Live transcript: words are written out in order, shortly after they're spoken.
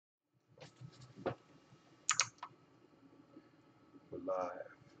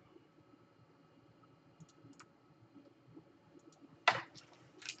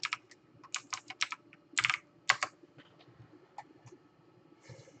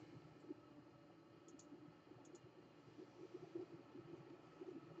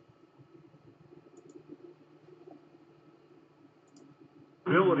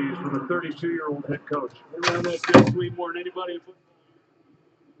Abilities for the 32-year-old head coach. They ran that jet sweep more than anybody in football.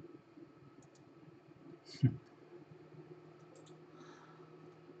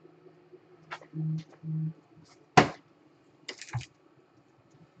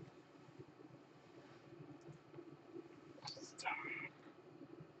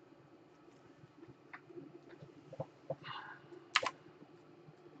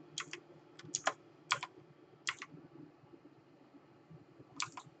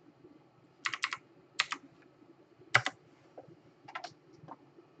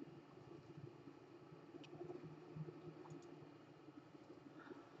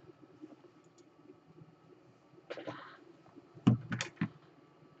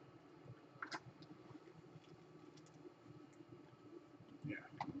 Yeah,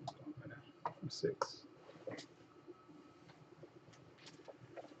 6.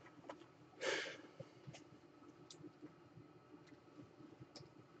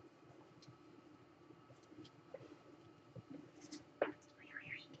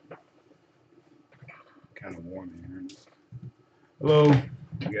 Kind of warm in here. Hello,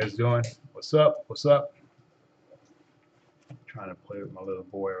 you guys doing? What's up? What's up? I'm trying to play with my little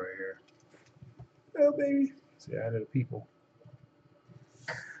boy right here. Oh, baby. Say hi to the people.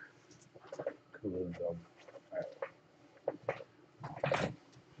 Cool little dog. All right.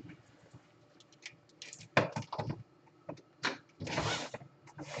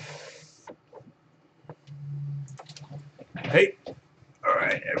 Hey, all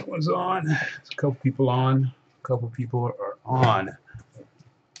right, everyone's on. There's a couple people on. A couple people are on.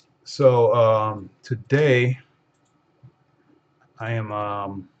 So today I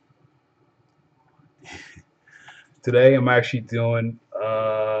am today I'm actually doing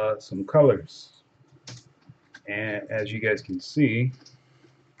some colors, and as you guys can see,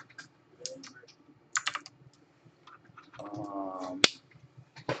 um,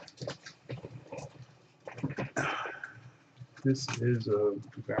 this is a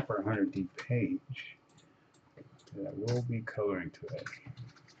Vapor 100D page that I will be coloring today.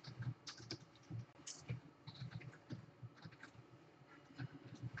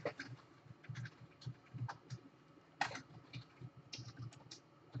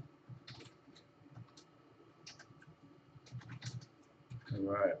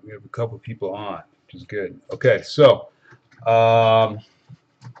 All right, we have a couple people on, which is good. Okay, so how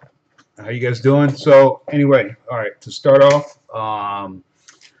you guys doing? So anyway, all right, to start off, I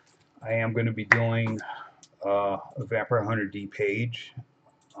am going to be doing a Vapor 100D page,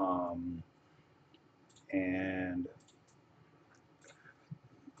 and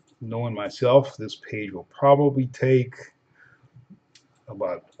knowing myself, this page will probably take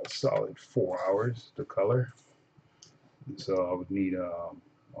about a solid 4 hours to color. So I would need a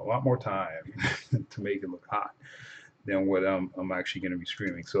lot more time to make it look hot than what I'm actually going to be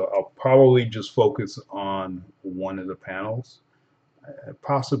streaming. So I'll probably just focus on one of the panels,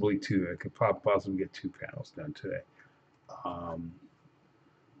 possibly two. I could possibly get 2 panels done today.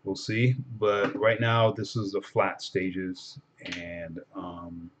 We'll see. But right now, this is the flat stages, and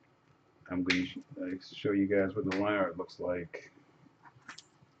I'm going to show you guys what the line art looks like.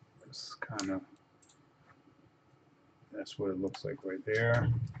 It's kind of, that's what it looks like right there.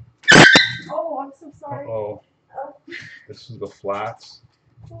 Oh, I'm so sorry. Uh-oh. Oh. This is the flats.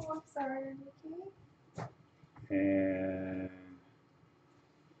 Oh, I'm sorry, Mickey. And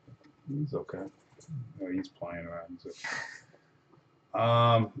he's okay. Oh, he's playing around. He's okay.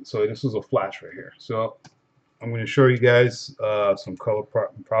 So this is a flash right here. So I'm going to show you guys some color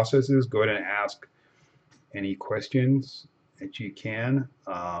processes. Go ahead and ask any questions that you can,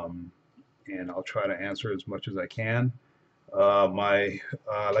 and I'll try to answer as much as I can.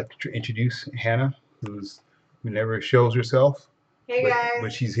 I'd like to introduce Hannah, who never shows herself. Hey guys.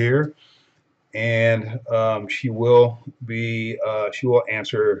 But she's here, and she will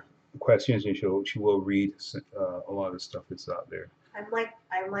answer questions, and she will read a lot of stuff that's out there. I'm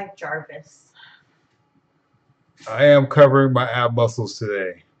like Jarvis. I am covering my ab muscles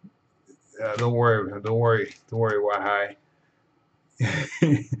today. Don't worry, why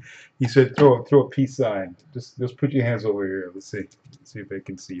he said throw a peace sign. Just put your hands over here. Let's see if they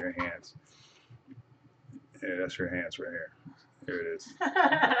can see your hands. Yeah, that's your hands right here. There it is.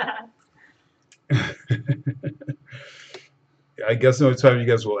 I guess the only time you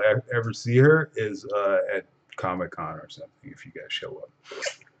guys will ever see her is at Comic-Con or something if you guys show up.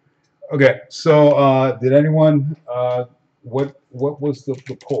 Okay, so did anyone what was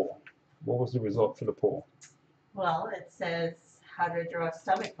the poll? What was the result for the poll? Well, it says how to draw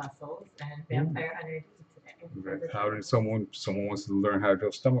stomach muscles and Vampire Hunter did today. How did someone wants to learn how to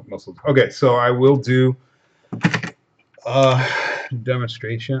draw stomach muscles? Okay, so I will do a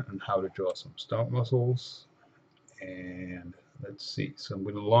demonstration on how to draw some stomach muscles, and let's see. So I'm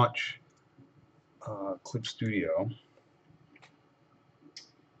going to launch Clip Studio.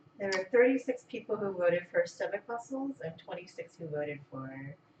 There were 36 people who voted for stomach muscles and 26 who voted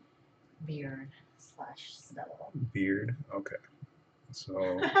for beard/stubble. Beard. Okay.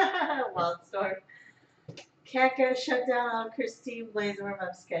 So Wildstorm. Can't get shut down on Christine Blaze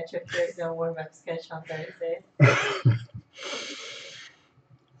warm-up sketch if there's no warm-up sketch on Thursday.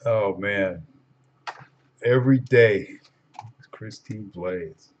 oh man, every day, Christine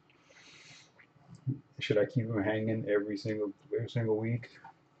Blaze. Should I keep him hanging every single week?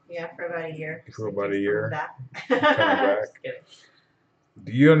 Yeah, for about a year. For about a year. Coming back.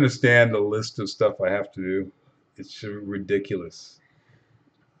 Do you understand the list of stuff I have to do? It's ridiculous.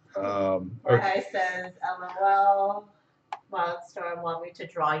 Jorge says, LOL, Wildstorm want me to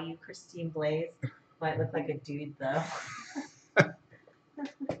draw you Christine Blaze. Might look like a dude though.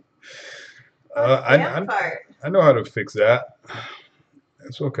 I know how to fix that.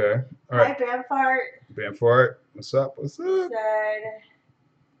 It's okay. All right. Hi, Bamfart. Bamfart, what's up? What's up? Said,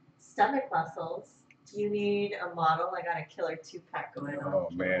 stomach muscles. Do you need a model? I got a killer 2-pack going on. Oh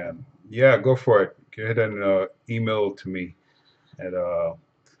man, yeah, go for it. Go ahead and email to me at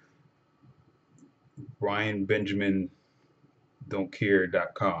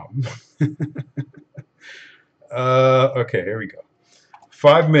brianbenjamindon'tcare.com. Okay, here we go.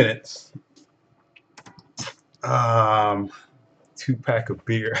 5 minutes. 2-pack of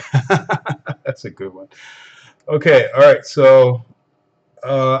beer. That's a good one. Okay, all right. So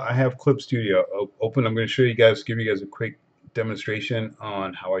I have Clip Studio open. I'm going to show you guys, give you guys a quick demonstration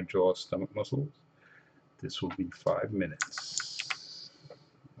on how I draw stomach muscles. This will be 5 minutes.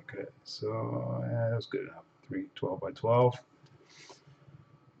 Okay, so that's good enough. 12 by 12.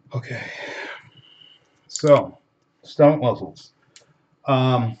 Okay, so stomach muscles.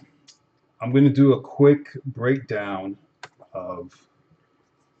 I'm going to do a quick breakdown of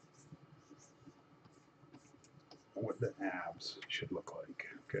what the abs should look like.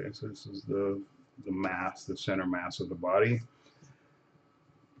 Okay, so this is the mass, the center mass of the body.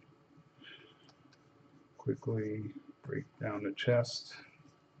 Quickly break down the chest,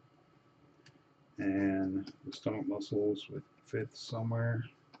 and the stomach muscles would fit somewhere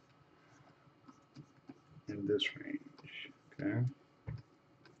in this range. Okay.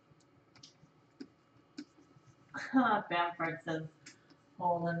 Bamford says,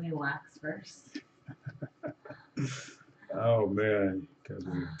 "Oh, let me wax first." Oh man, guys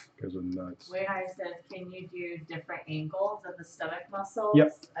are nuts. Wait, I said, can you do different angles of the stomach muscles?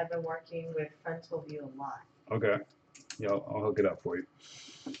 Yep. I've been working with frontal view a lot. Okay. Yeah, I'll hook it up for you.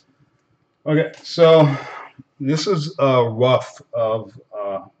 Okay, so this is a rough of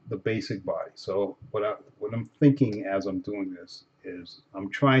the basic body. So what I'm thinking as I'm doing this is I'm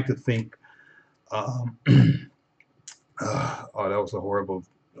trying to think. Oh, that was a horrible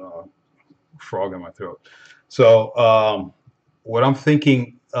frog in my throat. So what I'm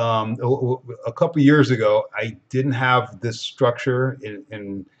thinking, a couple years ago, I didn't have this structure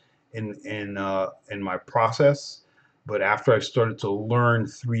in my process, but after I started to learn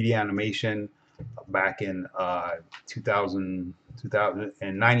 3D animation back in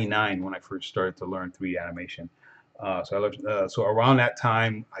 2099 when I first started to learn 3D animation. So around that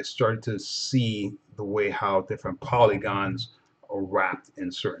time, I started to see the way how different polygons are wrapped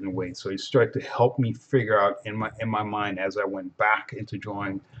in certain ways. So it started to help me figure out in my mind as I went back into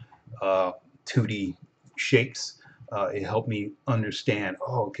drawing 2D shapes. It helped me understand.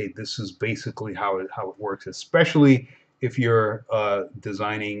 Oh, okay, this is basically how it works. Especially if you're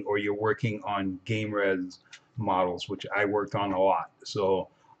designing or you're working on game res models, which I worked on a lot. So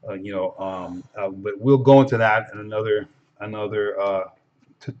but we'll go into that in another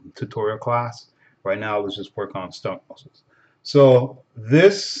tutorial class. Right now, let's just work on stomach muscles. So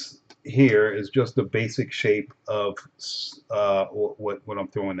this here is just the basic shape of what I'm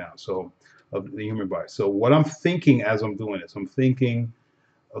throwing down. So of the human body. So what I'm thinking as I'm doing this, I'm thinking,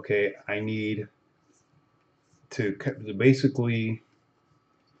 okay, I need to basically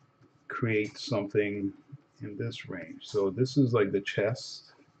create something in this range. So this is like the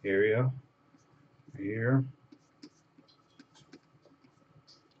chest area here.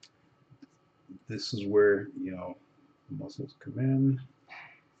 This is where, muscles come in.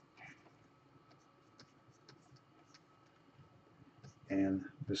 and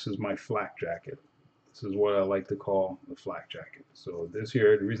this is my flak jacket. This is what I like to call the flak jacket. So this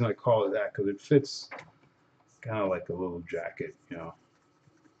here, the reason I call it that, because it fits kind of like a little jacket, you know,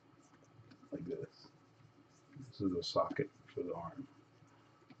 like this. This is the socket for the arm.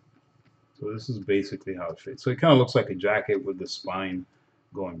 So this is basically how it fits. So it kind of looks like a jacket with the spine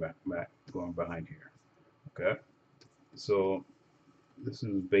going going behind here. Okay. So this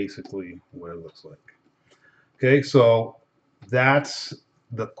is basically what it looks like. Okay, so that's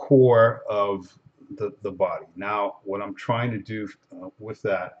the core of the body. Now, what I'm trying to do with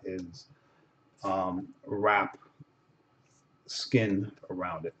that is wrap skin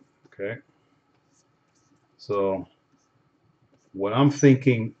around it. Okay, so what I'm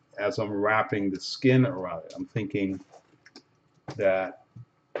thinking as I'm wrapping the skin around it, I'm thinking that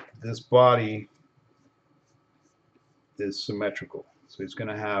this body is symmetrical. So it's going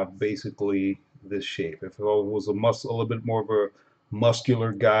to have basically this shape. If it was a little bit more of a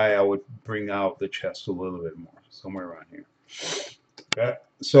muscular guy, I would bring out the chest a little bit more, somewhere around here. Okay.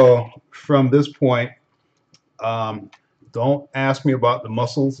 So from this point, don't ask me about the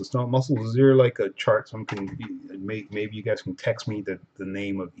muscles, the stomach muscles. Is there like a chart? Maybe you guys can text me the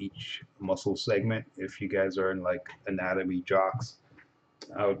name of each muscle segment if you guys are in like anatomy jocks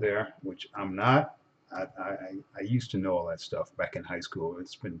out there, which I'm not. I used to know all that stuff back in high school.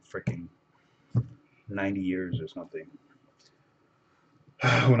 It's been freaking 90 years or something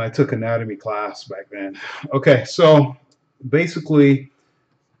when I took anatomy class back then. Okay, so basically,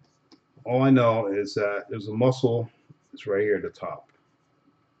 all I know is that there's a muscle that's right here at the top.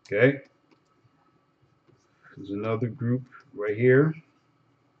 Okay, there's another group right here.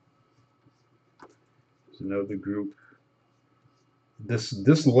 There's another group.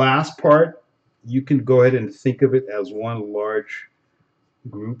 This last part, you can go ahead and think of it as one large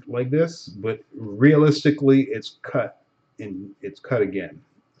group like this, but realistically, it's cut again.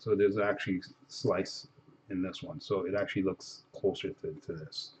 So there's actually slice in this one. So it actually looks closer to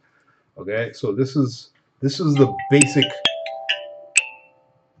this. Okay, so this is the basic.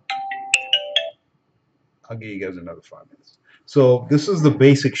 I'll give you guys another 5 minutes. So this is the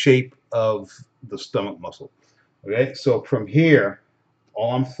basic shape of the stomach muscle. Okay, so from here,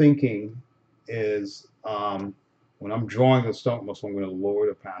 all I'm thinking is when I'm drawing the stomach muscle, I'm going to lower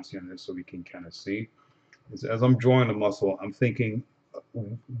the opacity on this so we can kind of see. As I'm drawing the muscle, I'm thinking,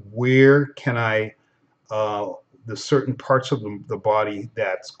 where can I, the certain parts of the body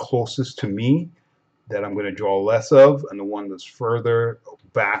that's closest to me that I'm going to draw less of, and the one that's further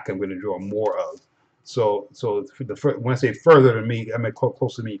back, I'm going to draw more of. So when I say further to me, I mean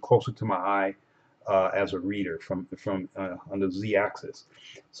closer to me, closer to my eye as a reader from on the z-axis.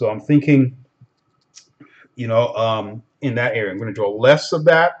 So I'm thinking, you know, in that area, I'm going to draw less of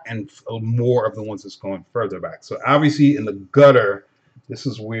that and more of the ones that's going further back. So obviously in the gutter, this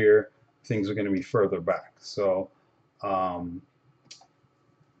is where things are going to be further back. So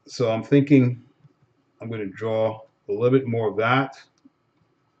so I'm thinking I'm going to draw a little bit more of that,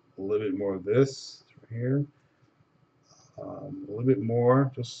 a little bit more of this right here, a little bit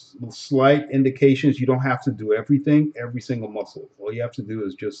more, just slight indications. You don't have to do everything, every single muscle. All you have to do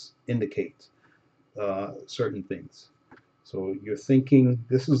is just indicate certain things. So you're thinking,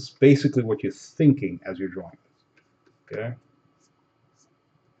 this is basically what you're thinking as you're drawing this, okay?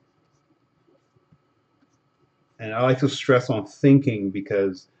 And I like to stress on thinking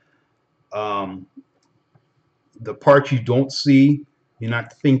because the parts you don't see, you're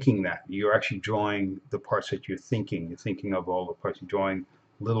not thinking that. You're actually drawing the parts that you're thinking. You're thinking of all the parts. You're drawing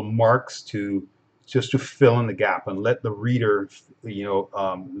little marks to just to fill in the gap and let the reader, you know,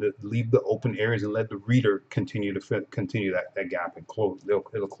 leave the open areas and let the reader continue to continue that gap and close.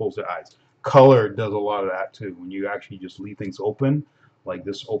 It'll close their eyes. Color does a lot of that too. When you actually just leave things open, like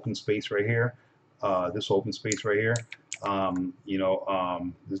this open space right here, this open space right here, you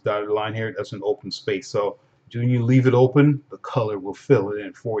know, this dotted line here, that's an open space. So when you leave it open, the color will fill it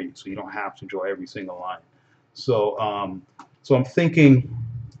in for you, so you don't have to draw every single line. So, so I'm thinking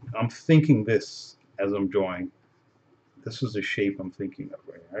this as I'm drawing. This is the shape I'm thinking of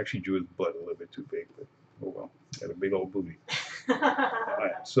right here. I actually drew his butt a little bit too big, but oh well, got a big old booty. All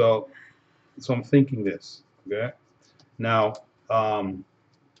right, so I'm thinking this. Okay, now.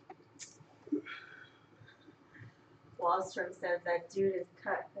 Wallstrom says that dude is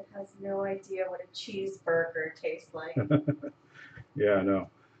cut but has no idea what a cheeseburger tastes like. Yeah, I know.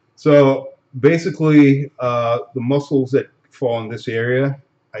 So basically, the muscles that fall in this area,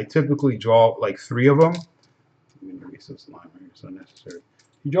 I typically draw like 3 of them. I'm gonna erase this line right here, it's unnecessary.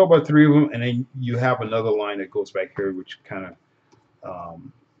 You draw about 3 of them, and then you have another line that goes back here, which kind of,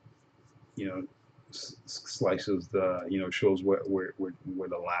 you know, slices the, shows where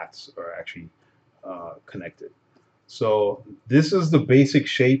the lats are actually connected. So this is the basic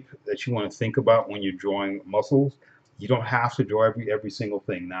shape that you want to think about when you're drawing muscles. You don't have to draw every single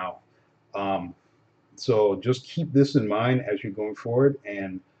thing now. Um, so just keep this in mind as you're going forward,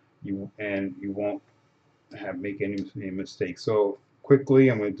 and you won't make any mistakes. So quickly,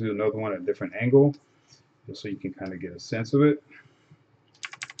 I'm going to do another one at a different angle, just so you can kind of get a sense of it.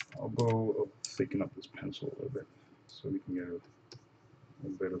 I'll go thicken up this pencil a little bit so we can get a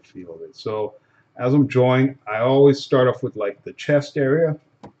better feel of it. So as I'm drawing, I always start off with like the chest area.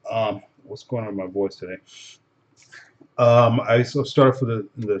 What's going on with my voice today? I start off with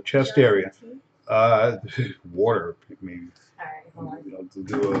the chest area. Water, maybe. All right, hold on. I'll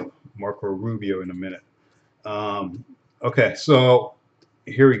do a Marco Rubio in a minute. Okay, so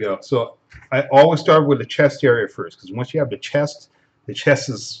here we go. So I always start with the chest area first, because once you have the chest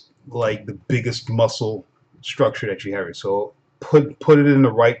is like the biggest muscle structure that you have. So put it in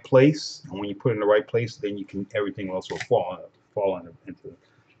the right place, and when you put it in the right place, then everything else will fall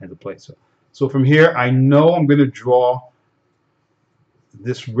into place. So from here, I know I'm going to draw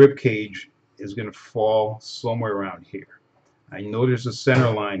this rib cage is going to fall somewhere around here. I know there's a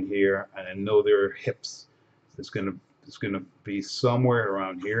center line here, and I know there are hips. It's going to be somewhere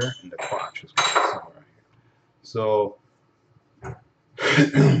around here, and the crotch is going to be somewhere around here.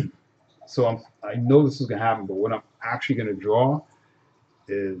 So I know this is going to happen, but what I'm actually going to draw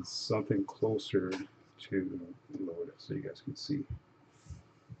is something closer to, lower it so you guys can see.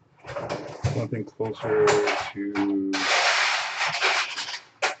 Something closer to,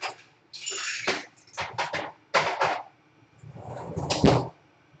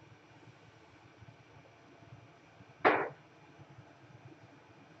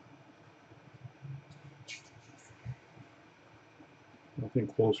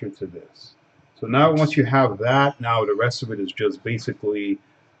 this. So now once you have that, now the rest of it is just basically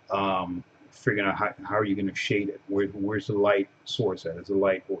figuring out how are you going to shade it. Where's the light source at? Is the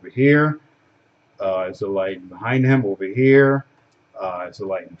light over here? Is the light behind him over here? Is the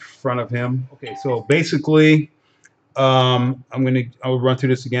light in front of him? Okay, so basically I'll run through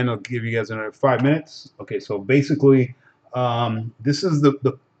this again. I'll give you guys another 5 minutes. Okay, so basically this is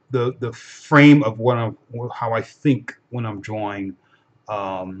the frame of how I think when I'm drawing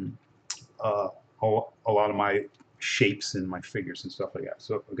a lot of my shapes and my figures and stuff like that.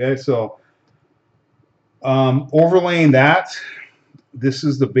 So okay, so overlaying that, this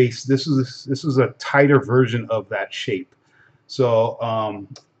is the base. This is a tighter version of that shape. So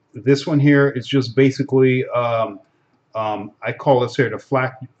this one here is just basically I call this here the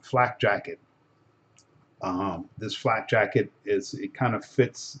flak jacket. This flak jacket it kind of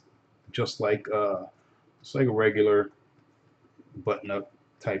fits just like a regular button-up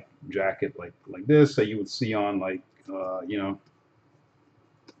type jacket like this that you would see on like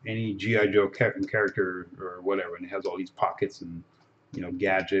any G.I. Joe character or whatever, and it has all these pockets and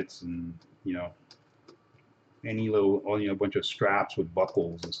gadgets and any little bunch of straps with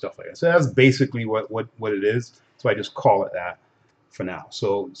buckles and stuff like that. So that's basically what it is. So I just call it that for now,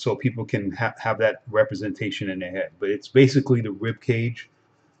 so people can have that representation in their head. But it's basically the rib cage,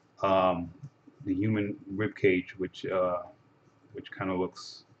 the human rib cage, which kind of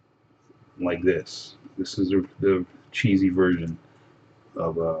looks like this. This is the cheesy version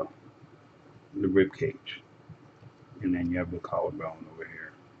of the rib cage, and then you have the collarbone over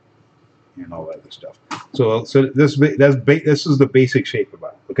here and all that other stuff. So this is the basic shape of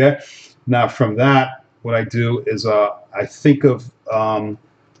it. Okay, now from that, what I do is I think of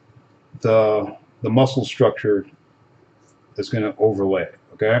the muscle structure that's going to overlay it.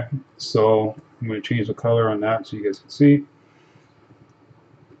 Okay, so I'm going to change the color on that so you guys can see.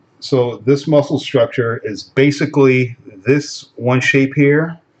 So this muscle structure is basically this one shape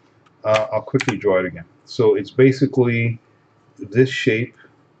here. I'll quickly draw it again. So it's basically this shape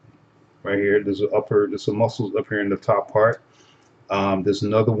right here. There's some muscles up here in the top part. There's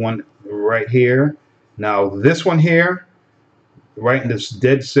another one right here. Now this one here, right in this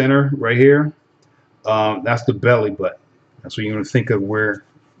dead center right here, that's the belly button. That's what you're going to think of where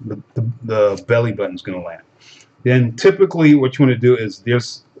the belly button is going to land. Then typically what you want to do is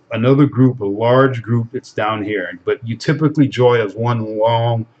there's another group, a large group, it's down here, but you typically draw it as one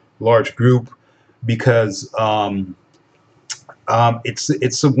long, large group because it's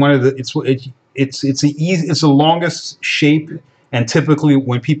the longest shape, and typically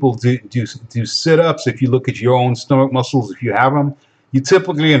when people do sit-ups, if you look at your own stomach muscles, if you have them, you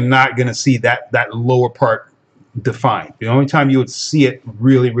typically are not going to see that lower part defined. The only time you would see it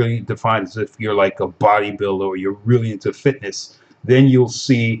really defined is if you're like a bodybuilder or you're really into fitness. Then you'll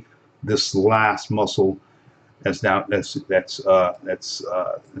see this last muscle that's down, that's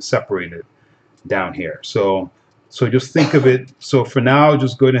separated down here. So just think of it. So for now,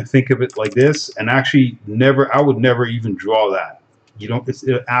 just go ahead and think of it like this. And actually, never, I would never even draw that. You don't. It's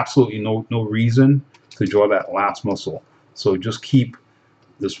absolutely no reason to draw that last muscle. So just keep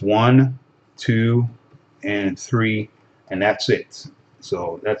this 1, 2, and 3, and that's it.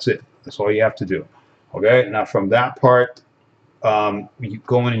 So that's it. That's all you have to do. Okay. Now from that part, you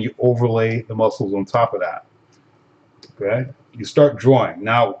go in and you overlay the muscles on top of that. Okay, you start drawing.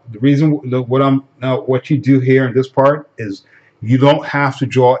 Now the reason what you do here in this part is you don't have to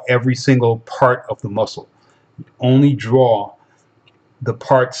draw every single part of the muscle. Only draw the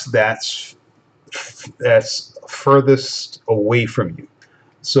parts that's furthest away from you.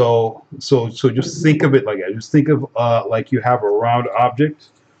 So just think of it like that. Just think of like you have a round object,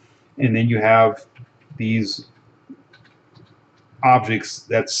 and then you have these objects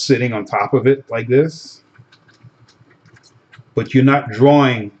that's sitting on top of it like this. But you're not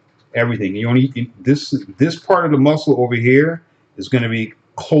drawing everything. You only this part of the muscle over here is going to be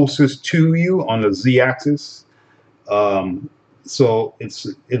closest to you on the z-axis. So it's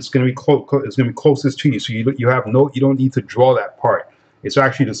going to be closest to you. So you don't need to draw that part. It's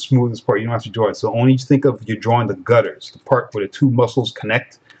actually the smoothest part. You don't have to draw it. So only think of you're drawing the gutters, the part where the two muscles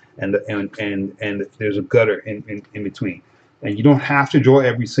connect, and there's a gutter in between. And you don't have to draw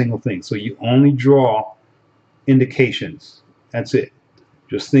every single thing. So you only draw indications. That's it.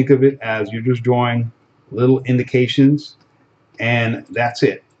 Just think of it as you're just drawing little indications, and that's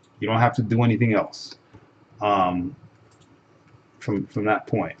it. You don't have to do anything else from that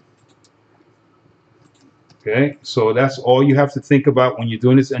point. Okay, so that's all you have to think about when you're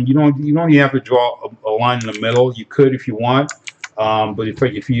doing this, and you don't even have to draw a line in the middle. You could if you want, but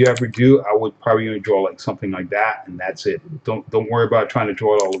if you ever do, I would probably only draw like something like that, and that's it. Don't worry about trying to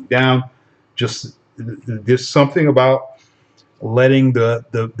draw it all the way down. Just there's something about letting the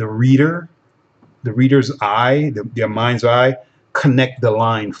reader's eye, their mind's eye, connect the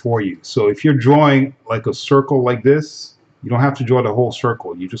line for you. So if you're drawing like a circle like this, you don't have to draw the whole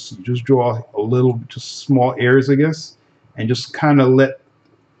circle. You just draw a little, just small areas, I guess, and just kind of let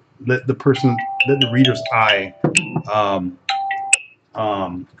the reader's eye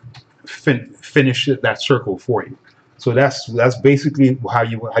finish that circle for you. So that's basically how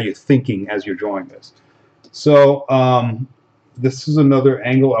you're thinking as you're drawing this. So this is another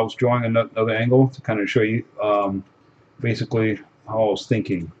angle. I was drawing another angle to kind of show you basically how I was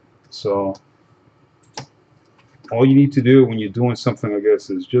thinking. So all you need to do when you're doing something like this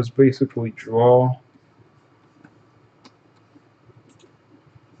is just basically draw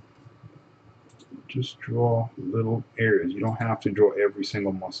little areas. You don't have to draw every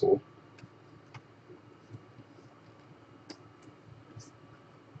single muscle.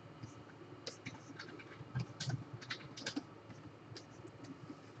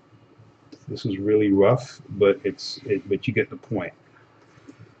 This is really rough, but but you get the point.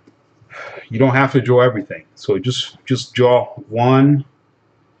 You don't have to draw everything. So just draw 1,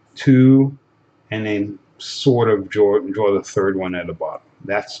 2, and then sort of draw the third one at the bottom.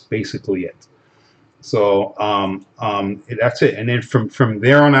 That's basically it. So that's it. And then from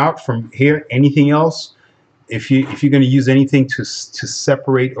there on out, from here, anything else, if you're going to use anything to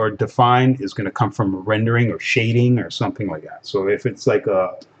separate or define, is going to come from rendering or shading or something like that. So if it's like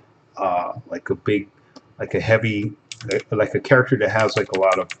a big, like a heavy, like a character that has like a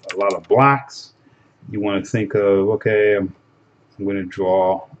lot of blacks, you want to think of, okay, I'm going to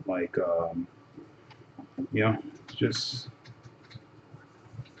draw like you know, just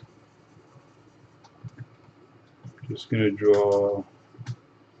going to draw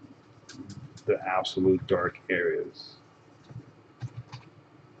the absolute dark areas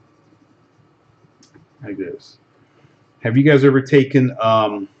like this. Have you guys ever taken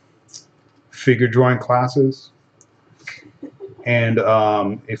figure drawing classes? And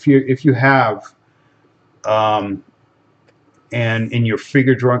if you have, and in your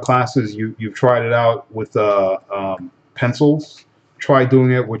figure drawing classes you've tried it out with pencils, try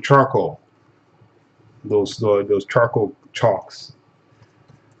doing it with charcoal. Those charcoal chalks.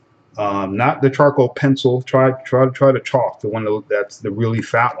 Not the charcoal pencil. Try the chalk, the one that's the really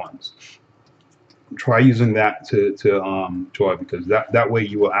fat ones. Try using that to draw, because that way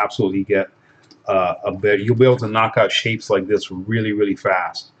you will absolutely get you'll be able to knock out shapes like this really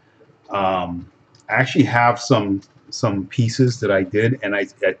fast. I actually have some pieces that I did, and I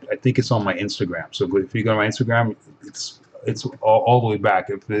think it's on my Instagram. So if you go to my Instagram, it's all the way back.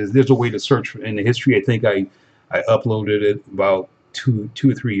 If there's a way to search in the history, I think I uploaded it about two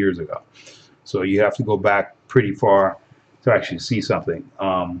or 3 years ago. So you have to go back pretty far to actually see something.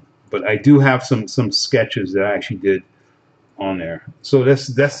 but I do have some sketches that I actually did on there. So this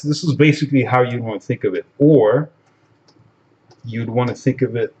is basically how you want to think of it, or you'd want to think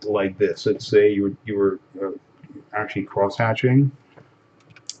of it like this. Let's say you were actually cross hatching.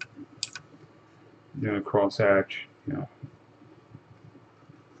 You're gonna cross hatch, you know,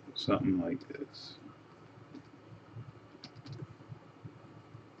 something like this.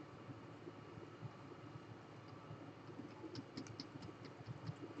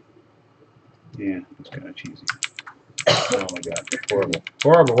 Yeah, it's kind of cheesy. Oh my god, horrible,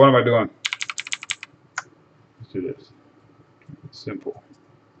 horrible. What am I doing? Let's do this. It's simple.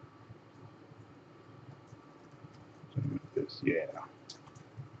 Something like this. Yeah.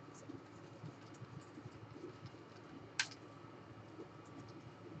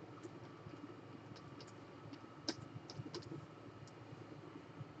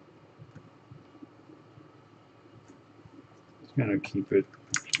 Just gonna keep it.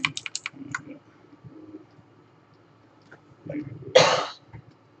 Like this.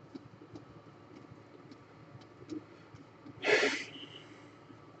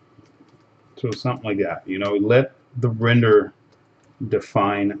 So something like that. You know, let the render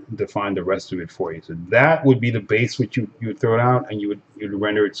define the rest of it for you. So that would be the base which you would throw it out, and you'd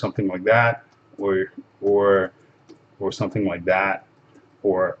render it something like that, or or something like that,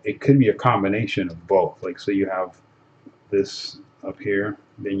 or it could be a combination of both. Like, so you have this up here,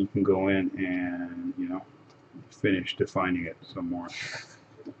 then you can go in and, you know, finish defining it some more.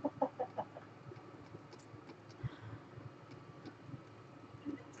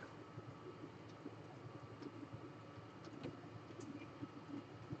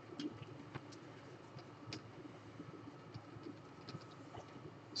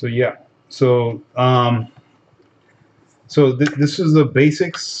 So yeah, so this is the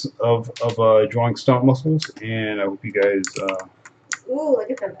basics of drawing stump muscles, and I hope you guys. Ooh, look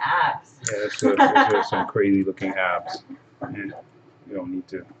at them abs. Yeah, those are some crazy looking abs. Yeah, you don't need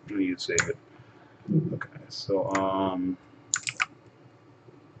to save it. Okay, so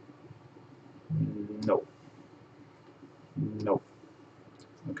no, no.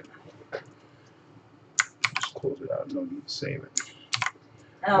 Okay, just close it out. No need to save it.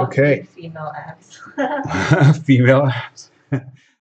 Oh, Okay. female abs. Female abs.